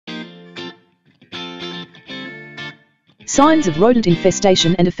Signs of rodent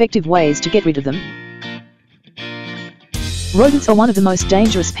infestation and effective ways to get rid of them. Rodents are one of the most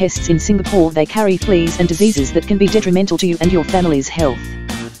dangerous pests in Singapore. They carry fleas and diseases that can be detrimental to you and your family's health.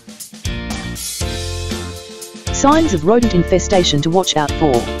 Signs of rodent infestation to watch out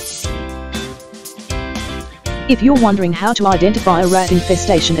for. If you're wondering how to identify a rat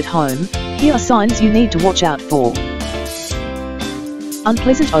infestation at home, here are signs you need to watch out for.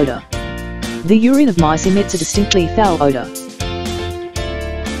 Unpleasant odor. The urine of mice emits a distinctly foul odor.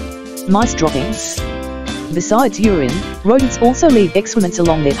 Mice droppings. Besides urine, rodents also leave excrements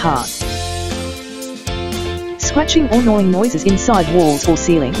along their path. Scratching or gnawing noises inside walls or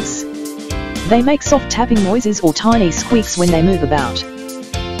ceilings. They make soft tapping noises or tiny squeaks when they move about.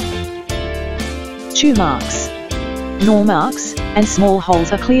 Chew marks. Gnaw marks and small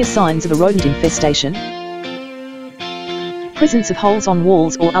holes are clear signs of a rodent infestation. Presence of holes on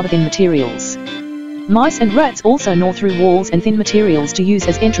walls or other thin materials. Mice and rats also gnaw through walls and thin materials to use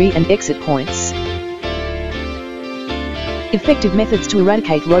as entry and exit points. Effective methods to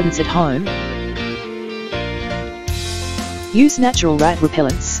eradicate rodents at home. Use natural rat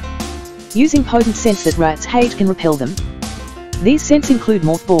repellents. Using potent scents that rats hate can repel them. These scents include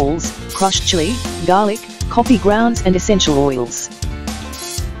mothballs, crushed chili, garlic, coffee grounds and essential oils.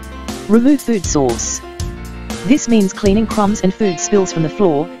 Remove food source. This means cleaning crumbs and food spills from the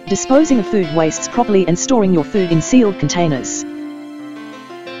floor, disposing of food wastes properly and storing your food in sealed containers.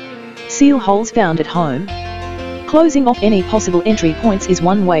 Seal holes found at home. Closing off any possible entry points is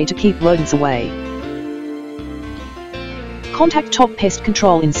one way to keep rodents away. Contact top pest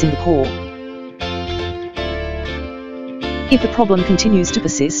control in Singapore. If the problem continues to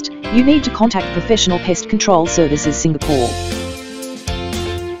persist, you need to contact Professional Pest Control Services Singapore.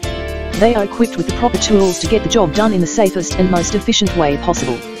 They are equipped with the proper tools to get the job done in the safest and most efficient way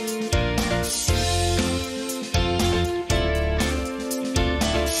possible.